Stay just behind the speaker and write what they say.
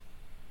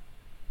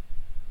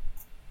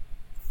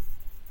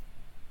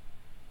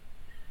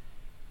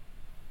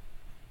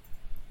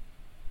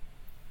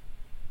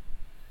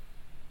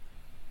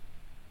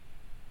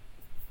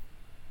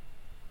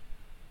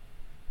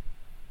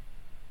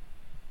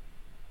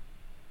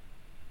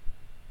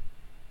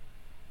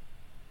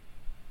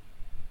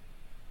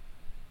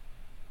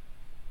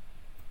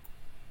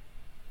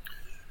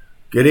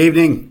Good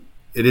evening.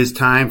 It is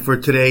time for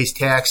today's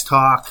Tax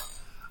Talk.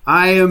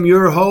 I am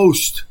your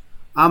host.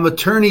 I'm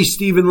attorney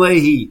Stephen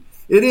Leahy.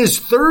 It is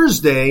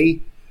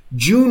Thursday,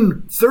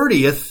 June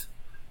 30th,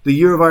 the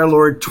year of our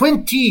Lord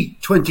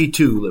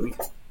 2022. Let me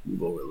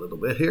move over a little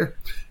bit here.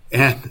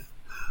 And,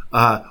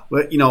 the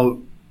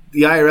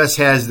IRS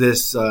has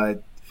this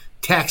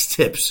tax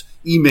tips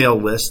email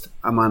list.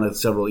 I'm on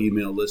several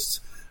email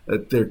lists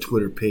at their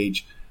Twitter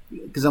page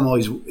because I'm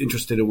always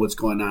interested in what's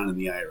going on in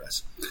the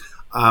IRS.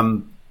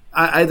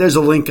 There's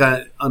a link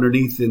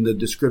underneath in the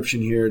description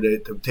here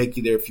to take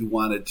you there if you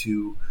wanted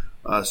to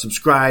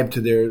subscribe to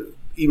their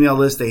email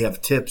list. They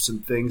have tips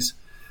and things.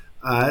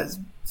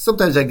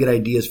 Sometimes I get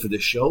ideas for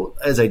this show,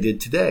 as I did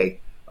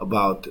today,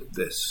 about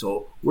this.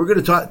 So we're going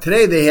to talk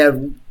today. They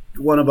have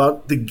one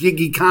about the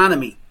gig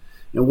economy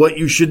and what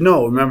you should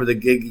know. Remember the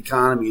gig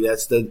economy.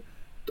 That's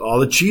all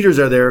the cheaters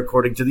are there,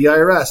 according to the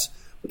IRS.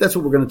 But that's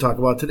what we're going to talk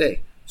about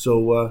today.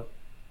 So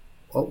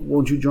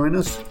won't you join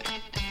us?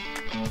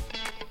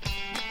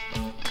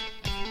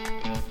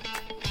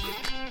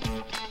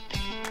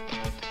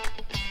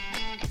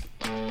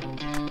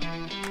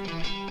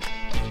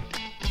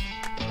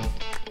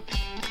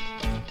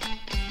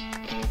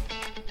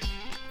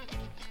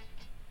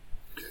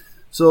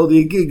 So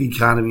the gig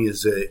economy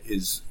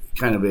is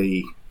kind of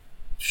a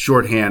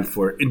shorthand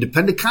for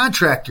independent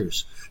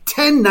contractors,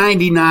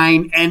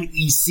 1099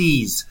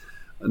 NECs,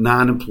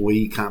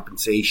 non-employee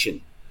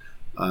compensation,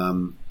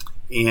 and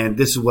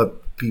this is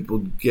what people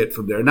get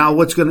from there. Now,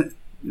 what's going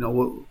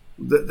to,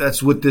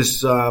 that's what this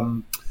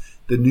the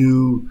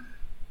new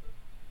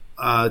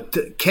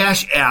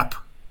Cash App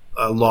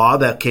law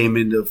that came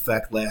into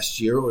effect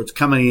last year, or it's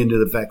coming into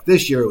effect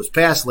this year. It was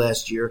passed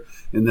last year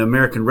in the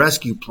American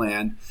Rescue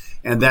Plan.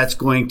 And that's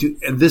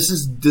and this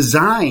is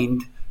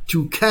designed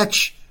to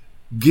catch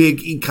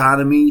gig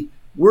economy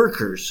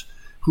workers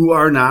who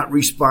are not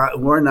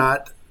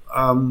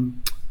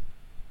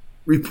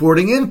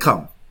reporting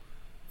income.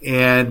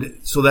 And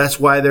so that's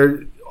why there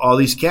are all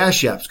these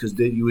cash apps, because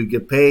you would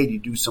get paid, you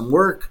do some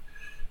work,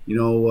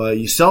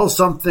 you sell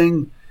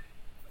something,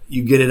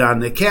 you get it on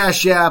the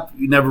cash app,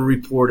 you never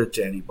report it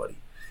to anybody.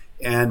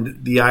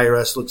 And the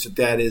IRS looks at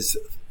that as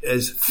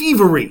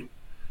thievery.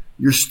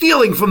 You're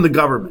stealing from the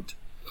government.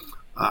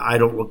 I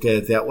don't look at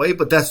it that way,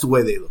 but that's the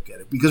way they look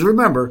at it. Because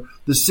remember,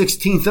 the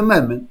 16th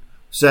Amendment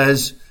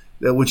says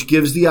that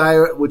give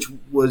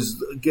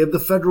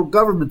the federal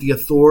government the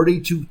authority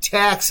to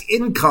tax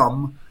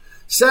income,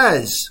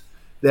 says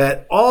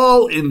that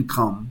all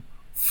income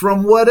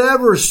from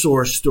whatever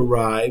source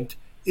derived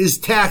is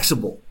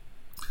taxable.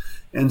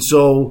 And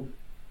so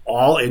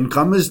all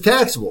income is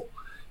taxable.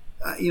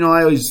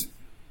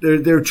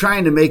 They're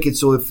trying to make it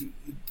so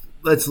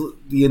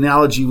the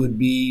analogy would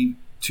be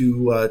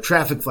to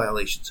traffic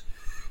violations.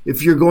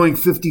 If you're going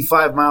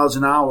 55 miles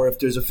an hour, if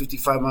there's a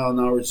 55 mile an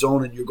hour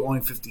zone and you're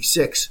going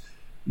 56,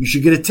 you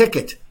should get a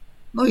ticket.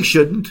 No, you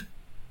shouldn't.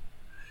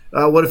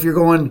 What if you're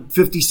going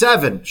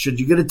 57? Should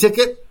you get a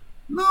ticket?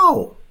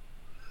 No.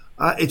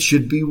 It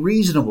should be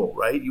reasonable,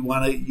 right?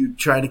 You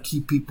try to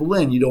keep people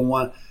in. You don't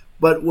want,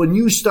 but when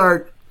you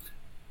start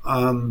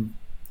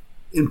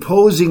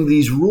imposing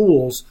these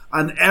rules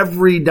on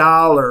every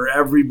dollar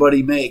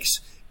everybody makes,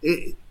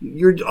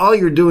 all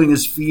you're doing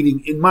is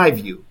feeding, in my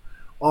view,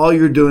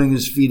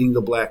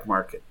 the black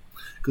market,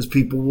 because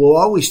people will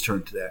always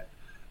turn to that,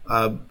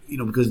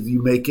 because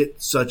you make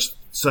it such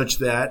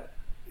that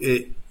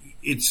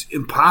it's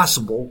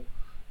impossible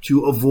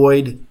to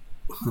avoid.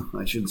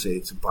 I shouldn't say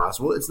it's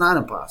impossible. It's not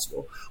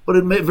impossible, but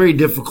it's very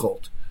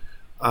difficult.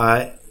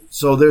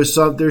 So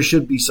there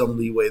should be some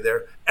leeway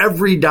there.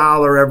 Every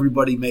dollar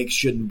everybody makes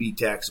shouldn't be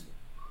taxable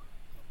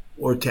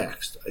or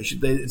taxed.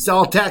 It's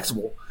all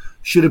taxable.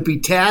 Should it be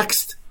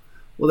taxed?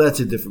 Well, that's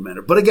a different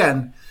matter. But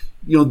again,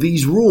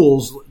 these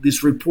rules,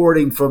 this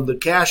reporting from the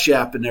Cash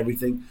App and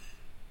everything,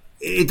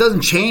 it doesn't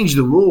change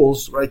the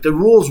rules, right? The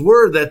rules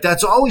were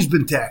that's always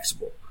been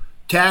taxable.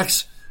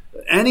 Tax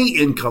any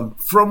income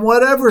from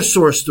whatever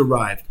source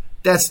derived.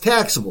 That's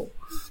taxable.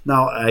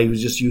 Now, I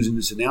was just using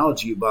this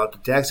analogy about the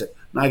tax act.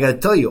 Now, I got to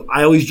tell you,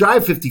 I always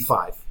drive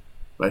 55,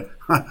 right?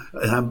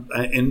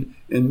 and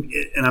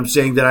I'm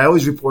saying that I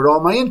always report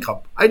all my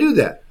income. I do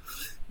that.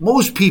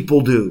 Most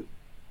people do.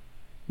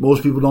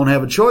 Most people don't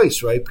have a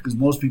choice, right? Because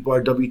most people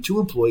are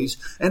W-2 employees,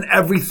 and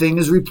everything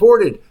is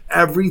reported.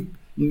 Every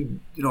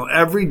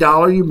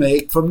dollar you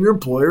make from your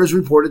employer is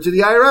reported to the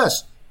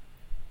IRS.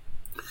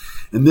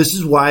 And this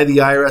is why the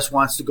IRS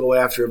wants to go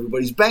after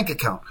everybody's bank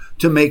account,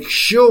 to make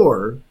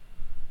sure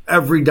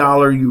every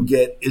dollar you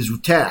get is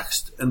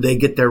taxed and they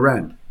get their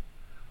end.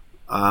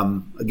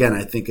 Again,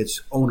 I think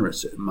it's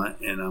onerous,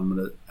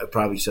 I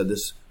probably said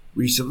this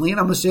recently, and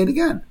I'm going to say it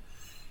again.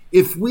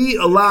 If we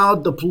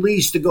allowed the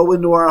police to go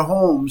into our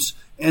homes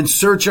and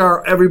search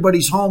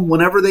everybody's home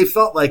whenever they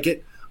felt like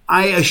it,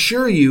 I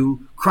assure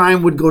you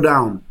crime would go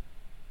down.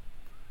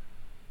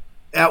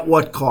 At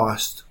what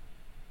cost?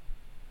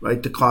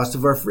 Right? The cost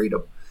of our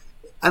freedom.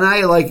 And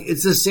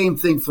it's the same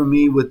thing for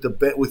me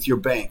with your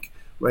bank,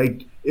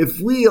 right? if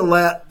we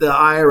let the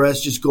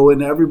IRS just go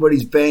into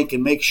everybody's bank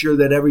and make sure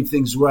that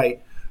everything's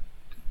right,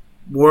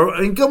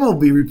 more income will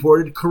be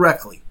reported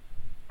correctly.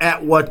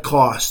 At what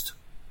cost?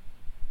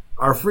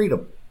 Our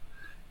freedom.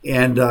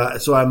 And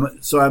so I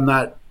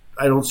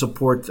don't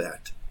support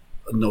that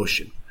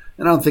notion.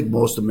 And I don't think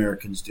most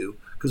Americans do.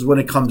 Because when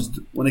it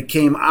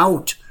came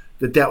out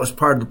that was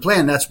part of the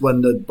plan, that's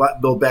when the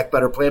Build Back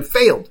Better plan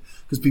failed.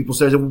 Because people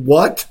started,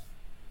 what?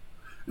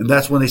 And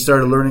that's when they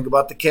started learning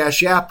about the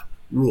Cash App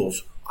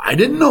rules. I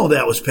didn't know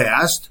that was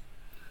passed.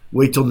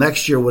 Wait till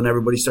next year when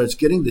everybody starts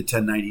getting the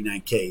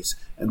 1099Ks.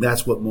 And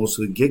that's what most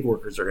of the gig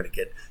workers are going to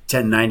get,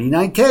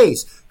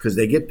 1099Ks, because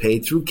they get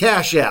paid through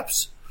Cash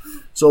Apps.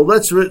 So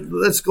let's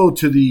go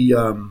to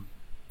the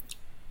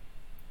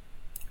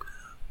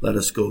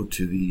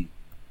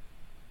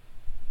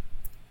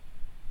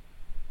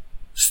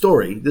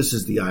story. This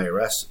is the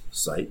IRS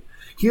site.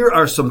 Here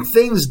are some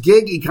things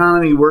gig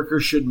economy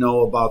workers should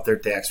know about their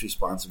tax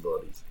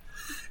responsibilities.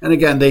 And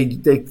again, the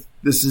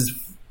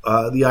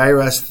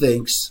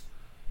IRS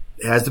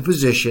has the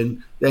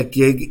position that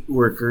gig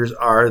workers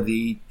are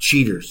the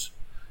cheaters,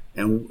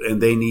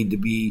 and they need to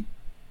be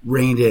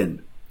reined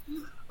in.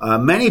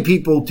 Many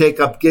people take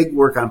up gig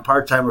work on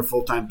part-time or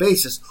full-time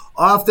basis,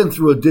 often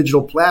through a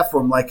digital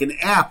platform like an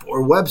app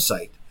or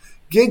website.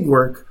 Gig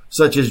work,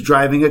 such as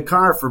driving a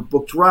car for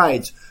booked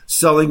rides,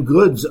 selling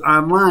goods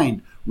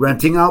online,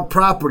 renting out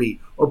property,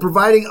 or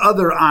providing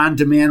other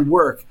on-demand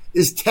work,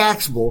 is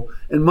taxable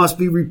and must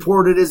be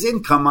reported as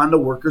income on the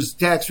worker's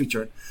tax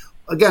return.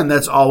 Again,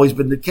 that's always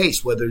been the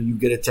case, whether you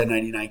get a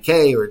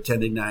 1099K or a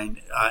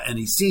 1099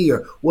 NEC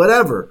or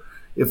whatever.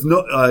 If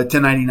no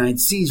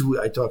 1099Cs,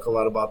 I talk a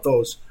lot about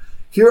those.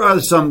 Here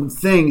are some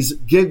things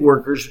gig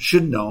workers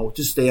should know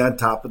to stay on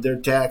top of their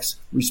tax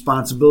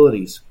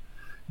responsibilities.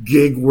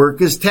 Gig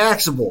work is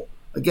taxable.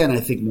 Again,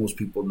 I think most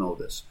people know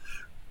this.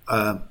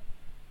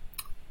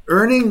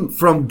 Earning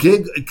from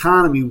gig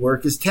economy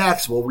work is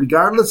taxable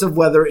regardless of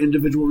whether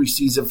individual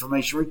receives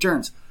information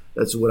returns.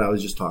 That's what I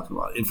was just talking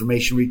about.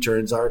 Information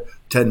returns are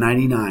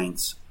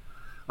 1099s.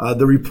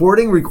 The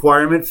reporting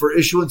requirement for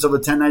issuance of a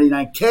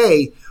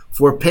 1099K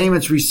for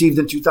payments received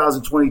in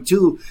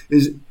 2022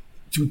 is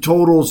to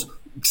totals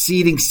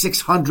exceeding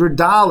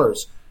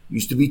 $600.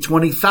 Used to be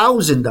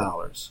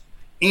 $20,000.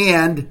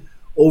 And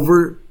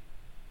over,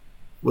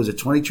 was it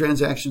 20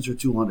 transactions or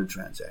 200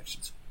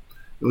 transactions?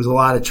 It was a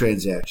lot of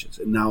transactions.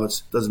 And now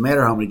it doesn't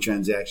matter how many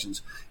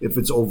transactions if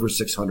it's over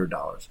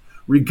 $600,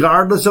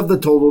 regardless of the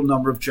total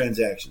number of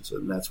transactions.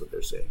 And that's what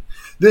they're saying.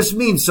 This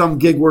means some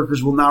gig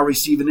workers will now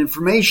receive an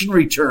information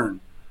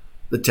return,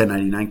 the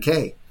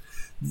 1099K.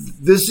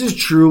 This is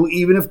true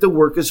even if the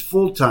work is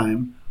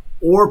full-time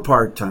or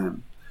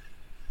part-time.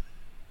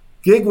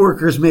 Gig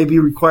workers may be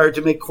required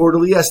to make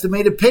quarterly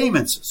estimated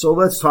payments. So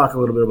let's talk a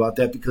little bit about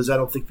that, because I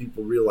don't think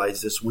people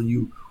realize this. When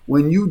you're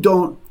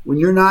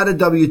not a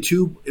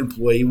W-2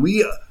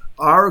 employee,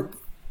 our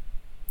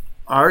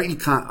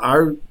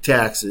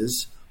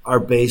taxes are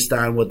based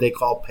on what they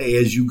call pay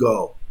as you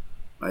go.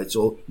 Right?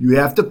 So you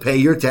have to pay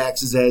your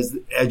taxes as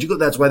you go.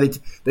 That's why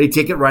they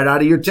take it right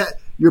out of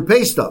your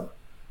pay stub.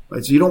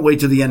 Right? So you don't wait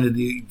till the end of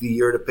the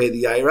year to pay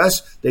the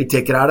IRS. They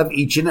take it out of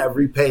each and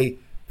every pay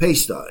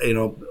stub.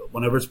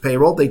 Whenever it's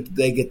payroll, they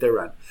get their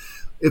rent.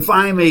 If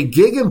I'm a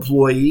gig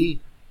employee,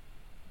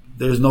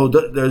 there is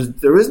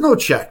no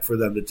check for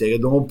them to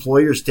take. No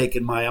employer's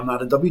taking I'm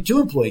not a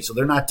W-2 employee, so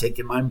they're not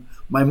taking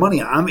my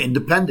money. I'm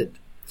independent.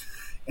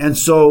 And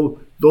so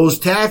those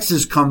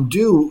taxes come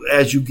due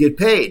as you get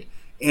paid.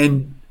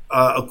 And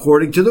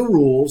according to the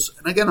rules,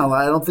 and again,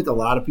 I don't think a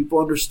lot of people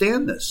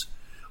understand this.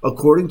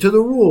 According to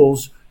the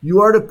rules, you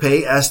are to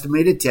pay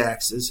estimated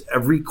taxes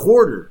every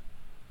quarter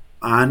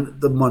on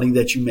the money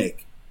that you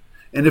make.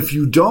 And if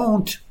you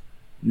don't,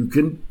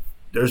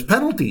 there's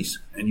penalties,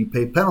 and you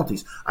pay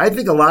penalties. I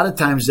think a lot of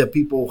times that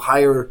people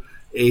hire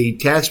a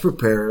tax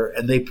preparer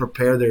and they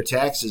prepare their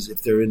taxes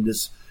if they're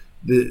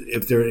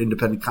if they're an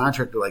independent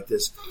contractor like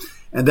this,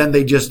 and then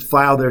they just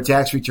file their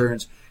tax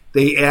returns.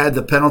 They add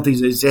the penalties.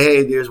 They say,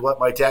 hey, there's what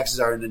my taxes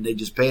are, and then they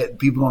just pay it.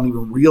 People don't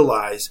even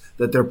realize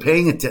that they're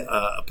paying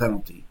a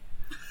penalty.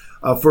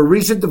 For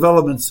recent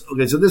developments,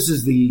 okay, so this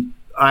is the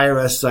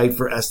IRS site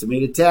for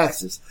estimated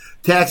taxes.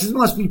 Taxes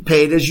must be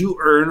paid as you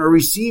earn or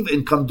receive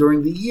income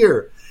during the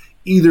year,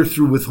 either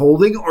through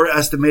withholding or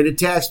estimated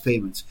tax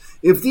payments.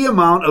 If the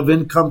amount of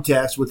income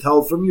tax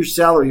withheld from your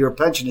salary or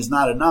pension is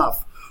not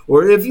enough,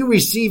 or if you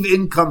receive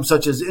income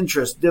such as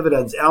interest,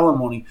 dividends,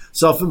 alimony,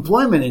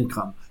 self-employment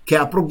income,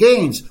 capital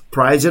gains,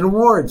 prize and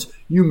awards,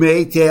 you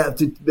may have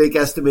to make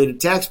estimated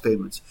tax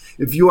payments.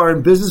 If you are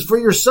in business for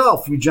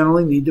yourself, you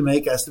generally need to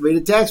make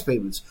estimated tax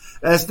payments.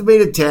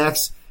 Estimated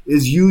tax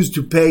is used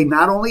to pay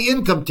not only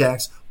income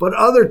tax, but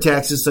other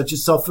taxes such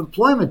as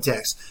self-employment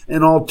tax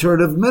and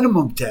alternative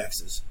minimum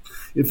taxes.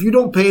 If you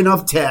don't pay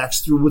enough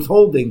tax through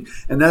withholding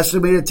and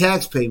estimated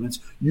tax payments,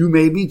 you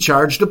may be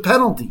charged a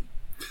penalty.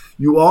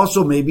 You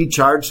also may be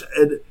charged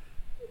a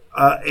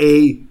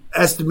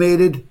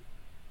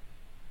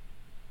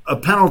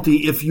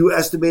penalty if you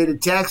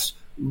estimated tax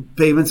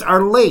payments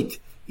are late,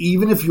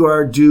 even if you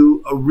are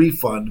due a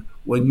refund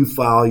when you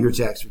file your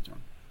tax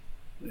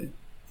return.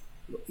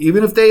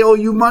 Even if they owe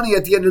you money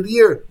at the end of the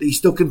year, they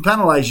still can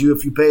penalize you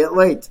if you pay it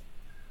late.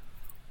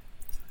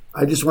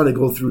 I just want to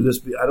go through this.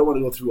 I don't want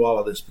to go through all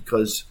of this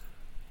because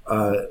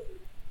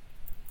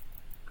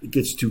it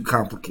gets too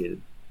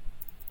complicated.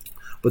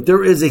 But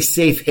there is a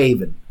safe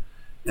haven.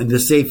 And the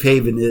safe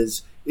haven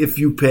is if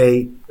you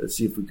pay, let's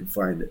see if we can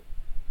find it,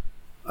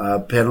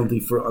 penalty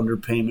for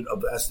underpayment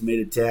of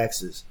estimated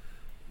taxes,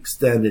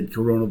 extended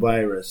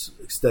coronavirus,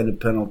 extended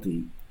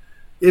penalty.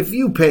 If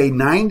you pay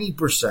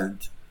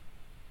 90%,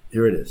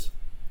 here it is.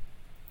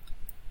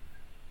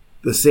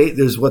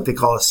 There's what they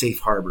call a safe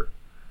harbor.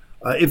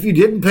 If you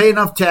didn't pay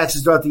enough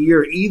taxes throughout the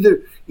year,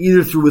 either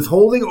through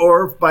withholding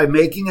or by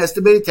making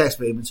estimated tax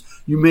payments,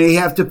 you may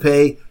have to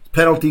pay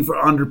penalty for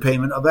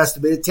underpayment of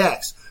estimated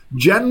tax.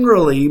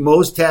 Generally,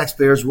 most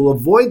taxpayers will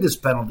avoid this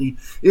penalty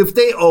if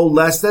they owe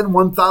less than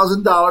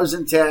 $1,000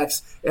 in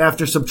tax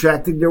after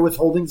subtracting their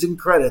withholdings and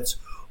credits,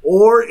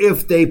 or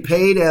if they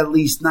paid at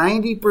least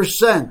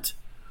 90%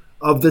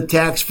 of the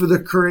tax for the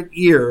current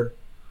year,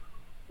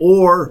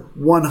 or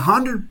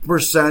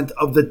 100%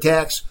 of the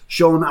tax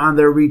shown on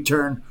their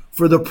return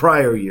for the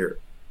prior year.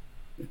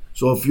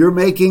 So if you're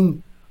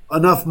making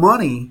enough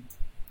money,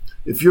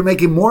 if you're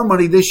making more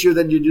money this year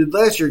than you did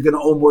last year, you're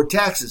going to owe more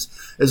taxes.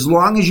 As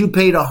long as you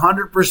paid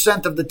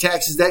 100% of the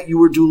taxes that you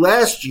were due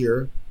last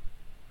year,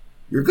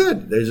 you're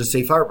good. There's a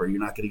safe harbor. You're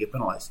not going to get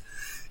penalized.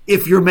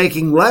 If you're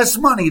making less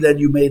money than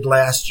you made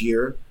last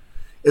year,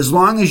 as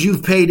long as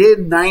you've paid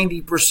in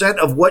 90%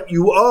 of what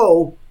you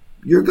owe,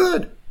 you're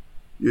good.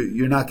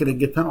 You're not going to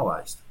get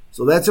penalized.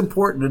 So that's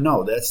important to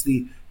know.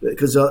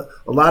 Because a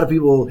lot of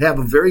people have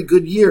a very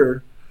good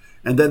year,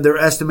 and then their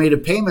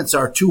estimated payments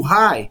are too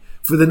high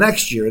for the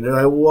next year. And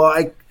they're like,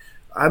 well,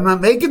 I'm not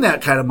making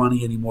that kind of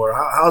money anymore.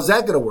 How's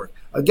that going to work?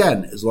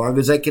 Again, as long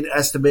as I can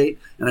estimate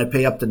and I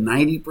pay up to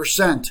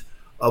 90%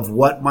 of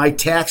what my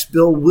tax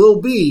bill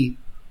will be,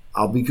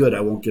 I'll be good.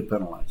 I won't get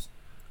penalized.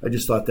 I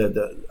just thought that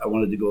I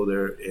wanted to go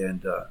there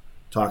and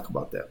talk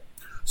about that.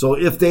 So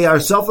if they are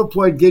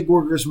self-employed, gig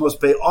workers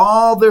must pay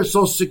all their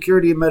Social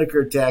Security and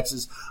Medicare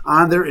taxes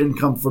on their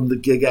income from the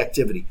gig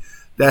activity.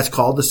 That's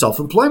called the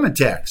self-employment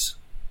tax.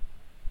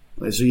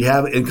 So you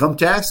have income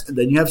tax, and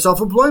then you have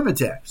self-employment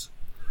tax.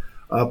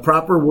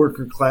 Proper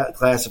worker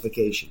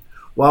classification.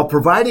 While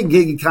providing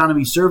gig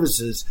economy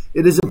services,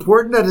 it is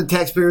important that the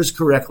taxpayer is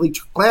correctly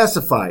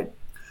classified.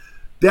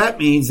 That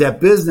means that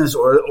business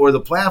or the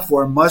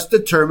platform must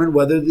determine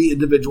whether the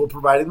individual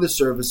providing the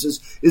services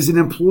is an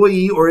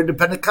employee or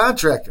independent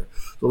contractor.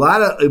 A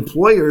lot of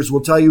employers will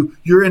tell you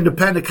you're an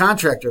independent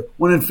contractor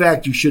when in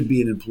fact you should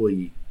be an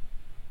employee,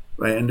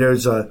 right? And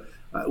there's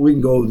we can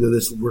go over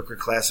this worker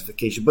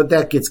classification, but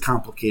that gets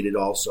complicated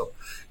also.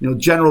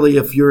 Generally,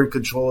 if you're in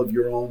control of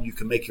your own, you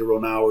can make your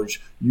own hours.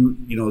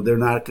 They're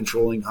not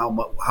controlling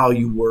how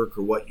you work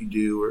or what you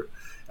do, or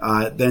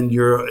then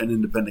you're an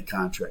independent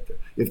contractor.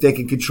 If they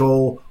can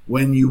control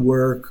when you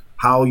work,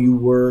 how you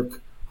work,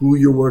 who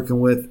you're working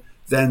with,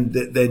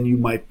 then you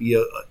might be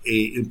a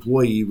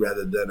employee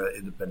rather than an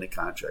independent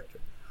contractor.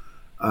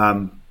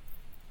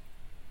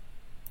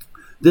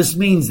 This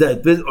means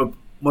that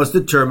must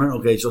determine,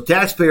 okay, so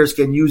taxpayers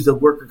can use the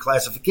worker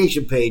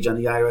classification page on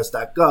the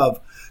IRS.gov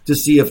to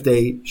see if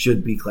they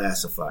should be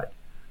classified.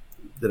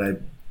 I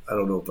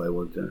don't know if I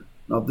went there.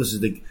 No,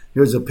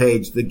 here's a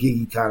page, the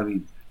Gig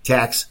Economy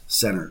Tax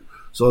Center.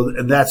 So,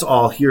 and that's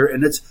all here.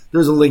 And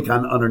there's a link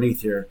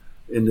underneath here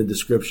in the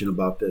description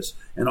about this.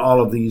 And all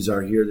of these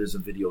are here. There's a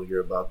video here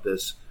about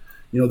this.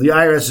 The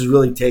IRS is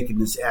really taking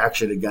this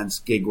action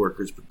against gig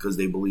workers because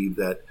they believe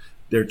that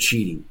they're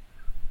cheating.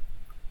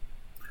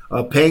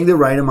 Paying the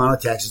right amount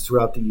of taxes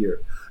throughout the year.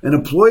 An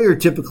employer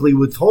typically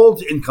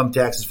withholds income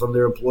taxes from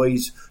their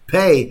employees'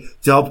 pay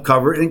to help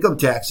cover income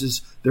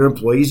taxes their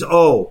employees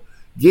owe.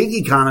 Gig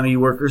economy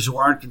workers who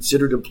aren't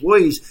considered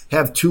employees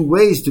have two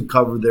ways to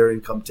cover their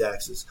income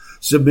taxes.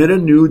 Submit a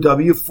new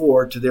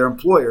W-4 to their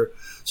employer.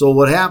 So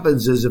what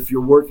happens is if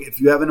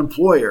you have an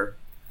employer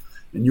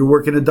and you're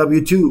working a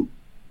W-2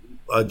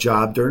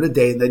 job during the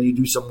day and then you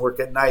do some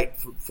work at night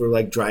for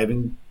like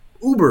driving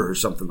Uber or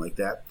something like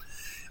that,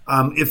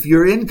 if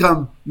your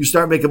income, you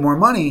start making more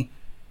money,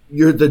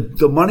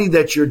 the money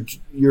that your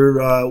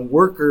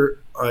worker,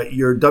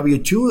 your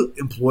W-2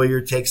 employer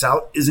takes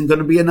out isn't going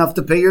to be enough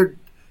to pay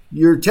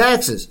your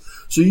taxes.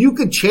 So you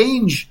could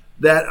change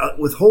that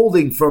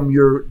withholding from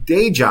your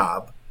day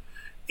job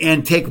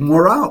and take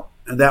more out.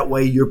 And that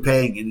way you're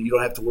paying and you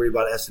don't have to worry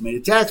about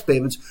estimated tax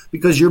payments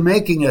because you're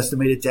making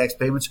estimated tax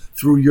payments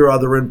through your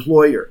other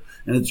employer.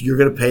 And you're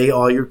going to pay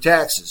all your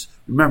taxes.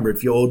 Remember,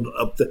 if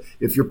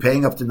you're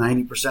paying up to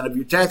 90% of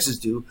your taxes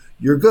due,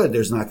 you're good.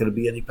 There's not going to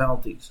be any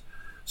penalties.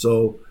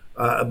 So,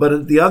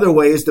 but the other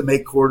way is to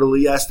make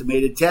quarterly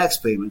estimated tax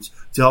payments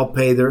to help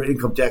pay their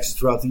income taxes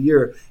throughout the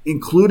year,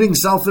 including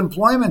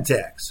self-employment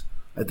tax.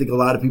 I think a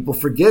lot of people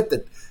forget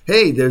that,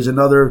 hey, there's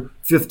another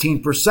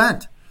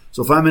 15%.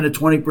 So if I'm in a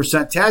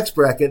 20% tax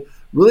bracket,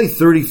 really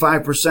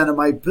 35% of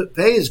my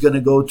pay is going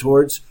to go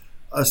towards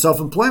a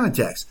self-employment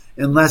tax.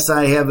 Unless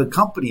I have a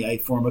company, I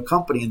form a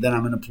company, and then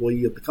I'm an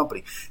employee of the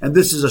company. And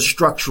this is a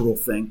structural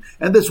thing.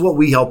 And this is what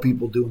we help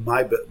people do in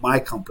my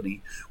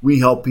company. We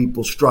help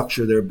people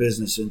structure their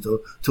business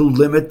to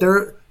limit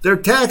their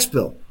tax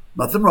bill.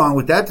 Nothing wrong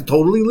with that. They're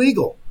totally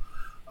legal.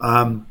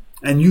 And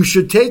you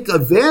should take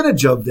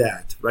advantage of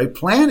that, right?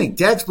 Planning,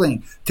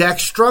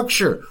 tax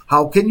structure.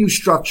 How can you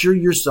structure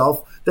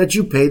yourself that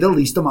you pay the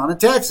least amount of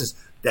taxes?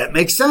 That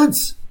makes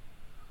sense.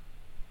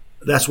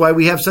 That's why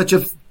we have such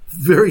a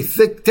very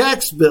thick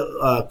tax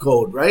bill,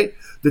 code, right?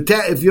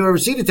 If you ever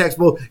see the tax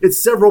bill, it's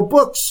several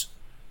books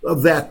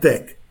of that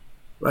thick,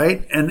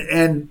 right?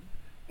 And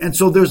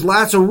so there's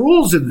lots of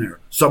rules in there.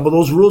 Some of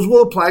those rules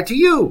will apply to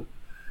you.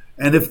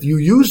 And if you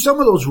use some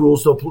of those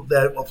rules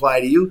that apply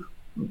to you,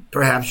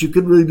 perhaps you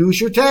could reduce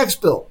your tax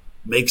bill.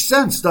 Makes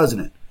sense, doesn't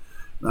it?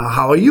 Now,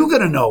 how are you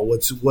going to know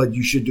what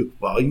you should do?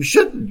 Well, you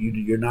shouldn't.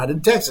 You're not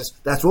in Texas.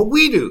 That's what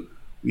we do.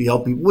 We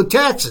help people with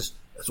taxes.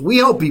 That's what we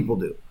help people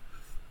do.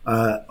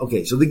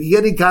 Okay, so the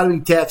Gig Economy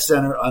Tax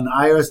Center on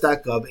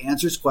IRS.gov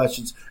answers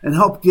questions and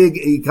help gig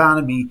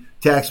economy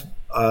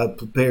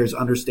taxpayers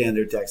understand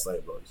their tax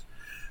liabilities.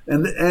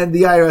 And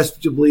the IRS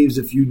believes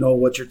if you know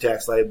what your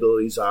tax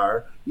liabilities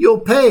are, you'll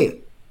pay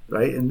it,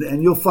 right?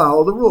 And you'll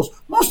follow the rules.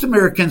 Most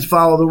Americans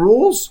follow the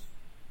rules.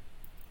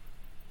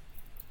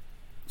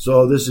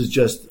 So this is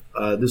just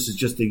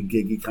the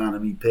Gig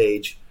Economy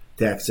page,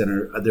 Tax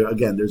Center.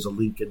 There's a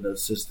link in the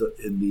system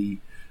in the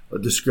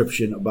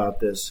description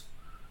about this.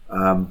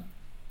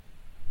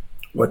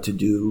 What to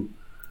do,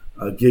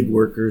 gig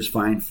workers,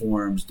 find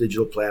forms,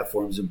 digital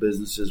platforms and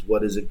businesses.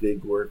 What is a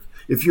gig work?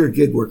 If you're a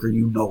gig worker,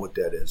 you know what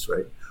that is,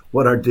 right?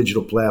 What are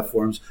digital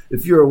platforms?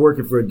 If you're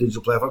working for a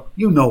digital platform,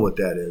 you know what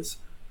that is.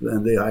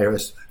 And the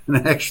IRS,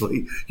 and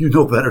actually, you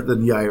know better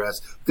than the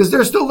IRS because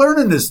they're still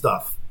learning this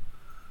stuff.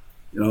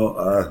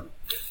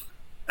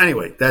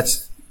 Anyway,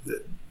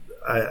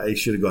 I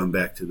should have gone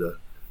back to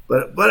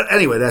but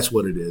anyway, that's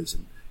what it is.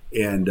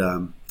 And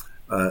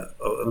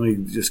let me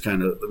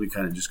kind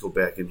of just go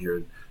back in here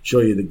and show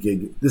you the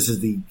gig. This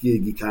is the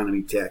Gig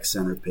Economy Tax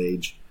Center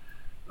page.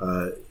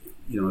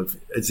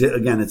 It's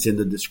in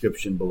the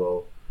description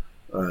below.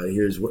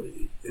 Here's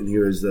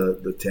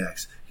the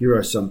tax. Here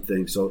are some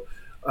things. So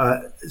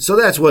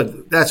that's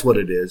what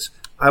it is.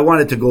 I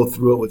wanted to go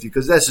through it with you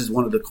because this is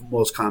one of the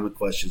most common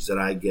questions that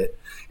I get.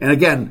 And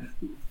again,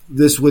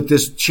 with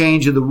this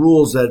change of the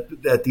rules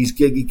that these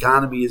gig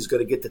economy is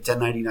going to get the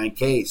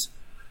 1099Ks.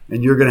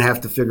 And you're going to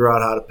have to figure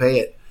out how to pay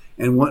it,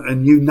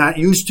 and you're not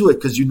used to it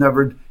because you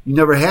never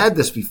had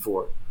this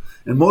before.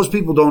 And most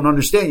people don't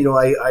understand.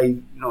 I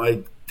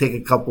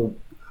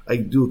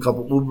do a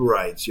couple Uber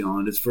rides,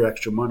 and it's for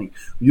extra money.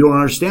 You don't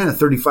understand that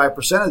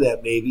 35% of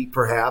that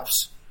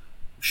perhaps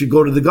should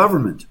go to the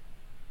government.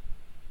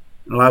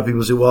 And a lot of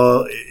people say,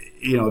 well,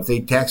 if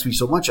they tax me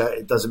so much,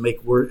 it doesn't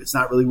it's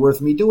not really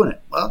worth me doing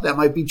it. Well, that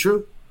might be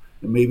true,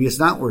 and maybe it's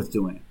not worth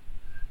doing it.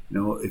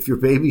 If you're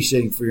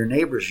babysitting for your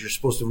neighbors, you're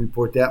supposed to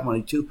report that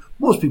money too.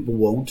 Most people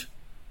won't,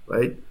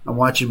 right? I'm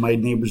watching my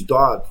neighbor's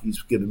dog.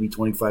 He's giving me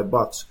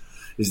 $25.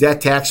 Is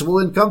that taxable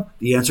income?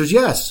 The answer is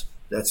yes.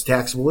 That's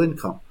taxable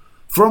income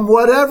from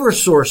whatever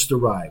source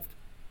derived,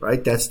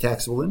 right? That's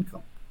taxable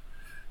income.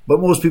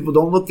 But most people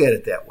don't look at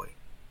it that way.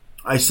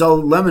 I sell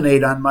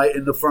lemonade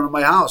in the front of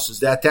my house. Is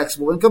that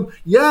taxable income?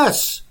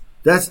 Yes.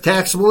 That's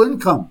taxable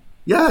income.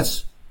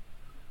 Yes.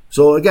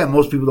 So again,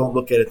 most people don't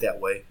look at it that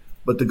way.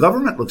 But the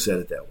government looks at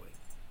it that way.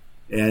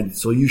 And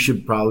so you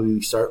should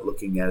probably start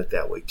looking at it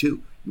that way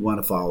too. You want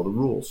to follow the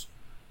rules.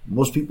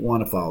 Most people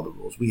want to follow the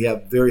rules. We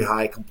have very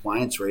high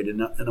compliance rate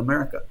in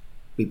America.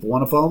 People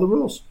want to follow the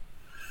rules.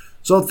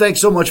 So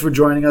thanks so much for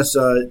joining us.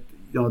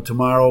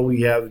 Tomorrow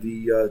we have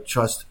the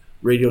Trust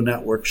Radio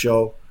Network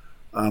show.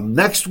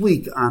 Next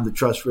week on the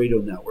Trust Radio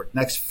Network,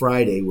 next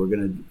Friday, we're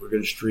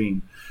gonna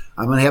stream.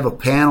 I'm gonna have a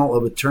panel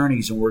of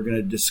attorneys, and we're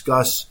gonna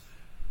discuss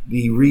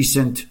the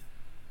recent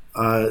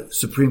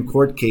Supreme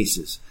Court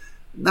cases.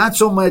 Not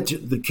so much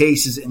the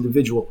cases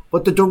individual,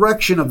 but the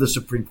direction of the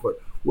Supreme Court.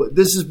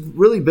 This has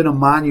really been a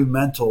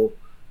monumental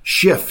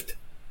shift,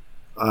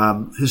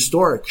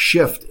 historic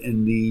shift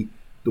in the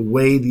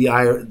way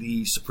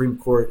the Supreme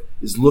Court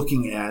is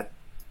looking at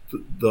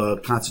the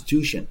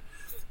Constitution.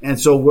 And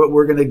so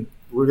we're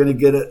gonna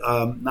get it.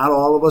 Not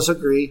all of us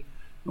agree.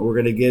 We're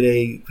gonna get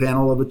a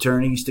panel of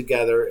attorneys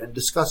together and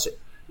discuss it.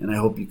 And I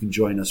hope you can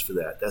join us for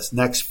that. That's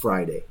next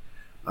Friday.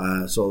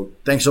 So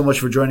thanks so much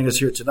for joining us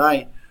here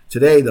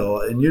today,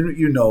 though, and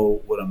you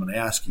know what I'm going to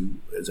ask you,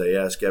 as I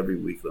ask every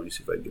week. Let me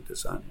see if I can get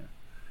this on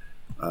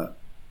here.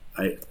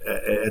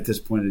 At this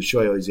point in the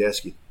show, I always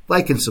ask you,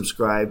 like and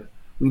subscribe.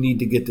 We need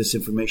to get this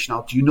information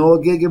out. Do you know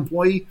a gig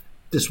employee?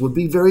 This would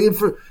be very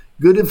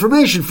good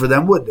information for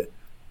them, wouldn't it?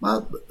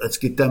 Well, let's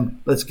get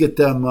them.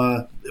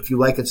 If you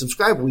like and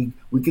subscribe,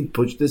 we can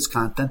push this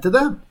content to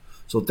them.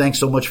 So thanks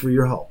so much for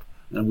your help,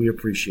 and we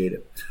appreciate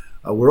it.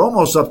 We're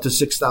almost up to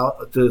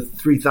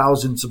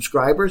 3,000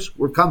 subscribers.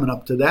 We're coming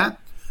up to that.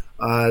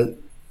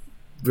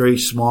 Very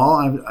small,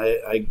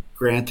 I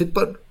granted,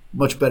 but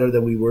much better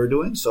than we were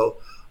doing. So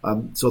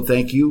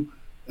thank you.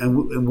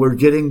 and we're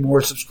getting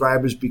more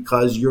subscribers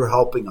because you're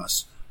helping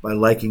us by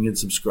liking and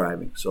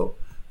subscribing. So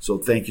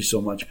thank you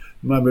so much.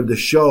 Remember, this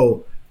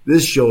show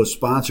is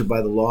sponsored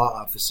by the Law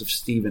Office of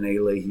Stephen A.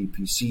 Leahy,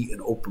 PC,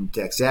 and Open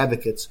Tax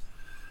Advocates.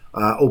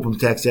 Open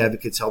Tax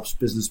Advocates helps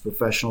business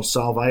professionals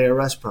solve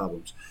IRS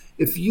problems.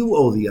 If you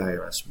owe the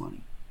IRS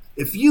money,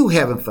 if you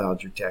haven't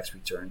filed your tax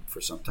return for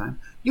some time,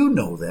 you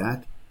know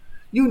that.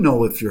 You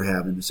know if you're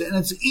having this, and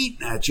it's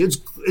eating at you.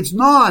 It's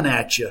gnawing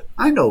at you.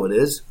 I know it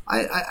is.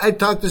 I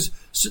talk to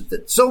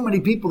so many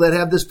people that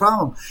have this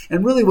problem,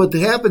 and really what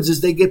happens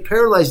is they get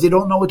paralyzed. They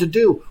don't know what to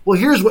do. Well,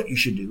 here's what you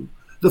should do.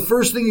 The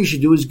first thing you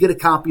should do is get a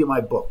copy of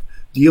my book,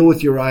 Deal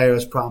with Your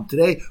IRS Problem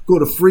Today. Go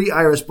to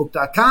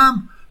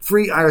freeirsbook.com.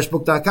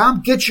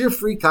 freeirsbook.com. Get your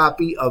free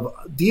copy of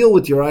Deal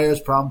with Your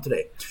IRS Problem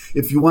Today.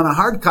 If you want a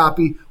hard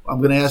copy, I'm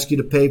going to ask you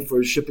to pay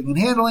for shipping and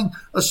handling,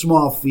 a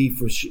small fee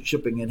for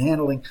shipping and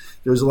handling.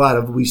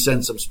 We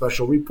send some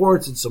special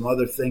reports and some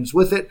other things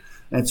with it.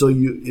 And so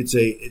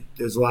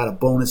there's a lot of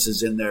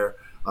bonuses in there.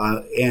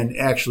 And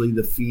actually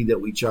the fee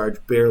that we charge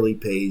barely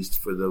pays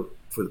for the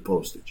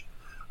postage.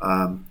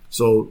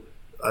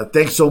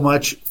 Thanks so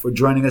much for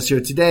joining us here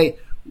today.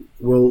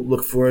 We'll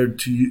look forward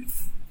to you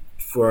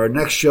for our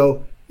next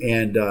show.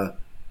 And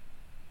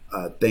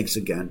thanks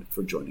again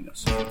for joining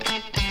us.